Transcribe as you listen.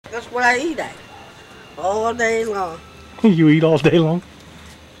That's what I eat at. All day long. You eat all day long?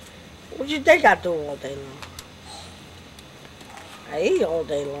 What you think I do all day long? I eat all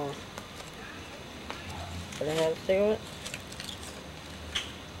day long. But I have a cigarette.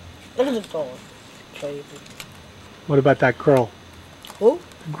 Look at the dog. Crazy. What about that grill? Who?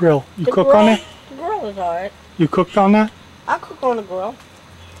 The grill. You The cook grill? on it? The grill is alright. You cooked on that? I cook on the grill.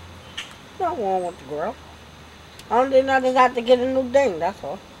 Nothing wrong with the grill. I don't think I just have to get a new thing, that's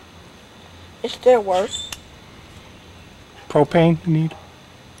all. It still works. Propane you need?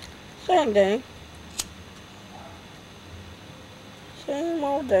 Same thing. Same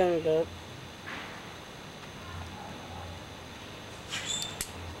old thing, good.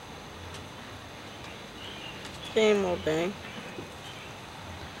 Same old thing.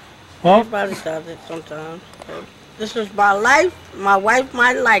 Well, Everybody does it sometimes. This is my life. My wife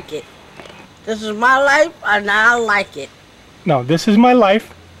might like it. This is my life, and I like it. no, this is my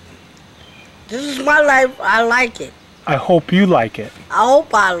life. This is my life. I like it. I hope you like it. I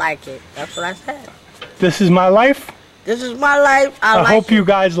hope I like it. That's what I said. This is my life. This is my life. I like hope it. you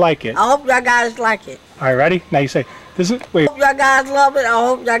guys like it. I hope y'all guys like it. All right, ready? Now you say, this is, wait, I hope y'all guys love it. I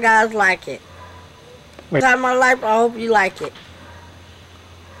hope y'all guys like it. Wait. This is my life. I hope you like it.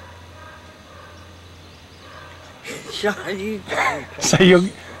 Sean, you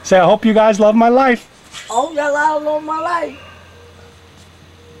say, I hope you guys love my life. I hope y'all guys love my life.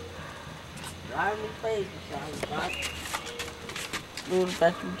 Drive me crazy, Sean. Do the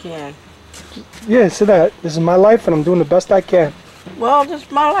best you can. Yeah, say that. This is my life, and I'm doing the best I can. Well, this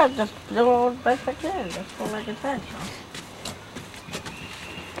is my life. Just do the best I can. That's all I can say,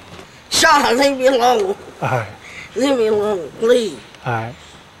 Sean. Sean, leave me alone. All right. Leave me alone, please. All right.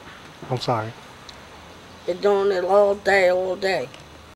 I'm sorry. You're doing it all day, all day.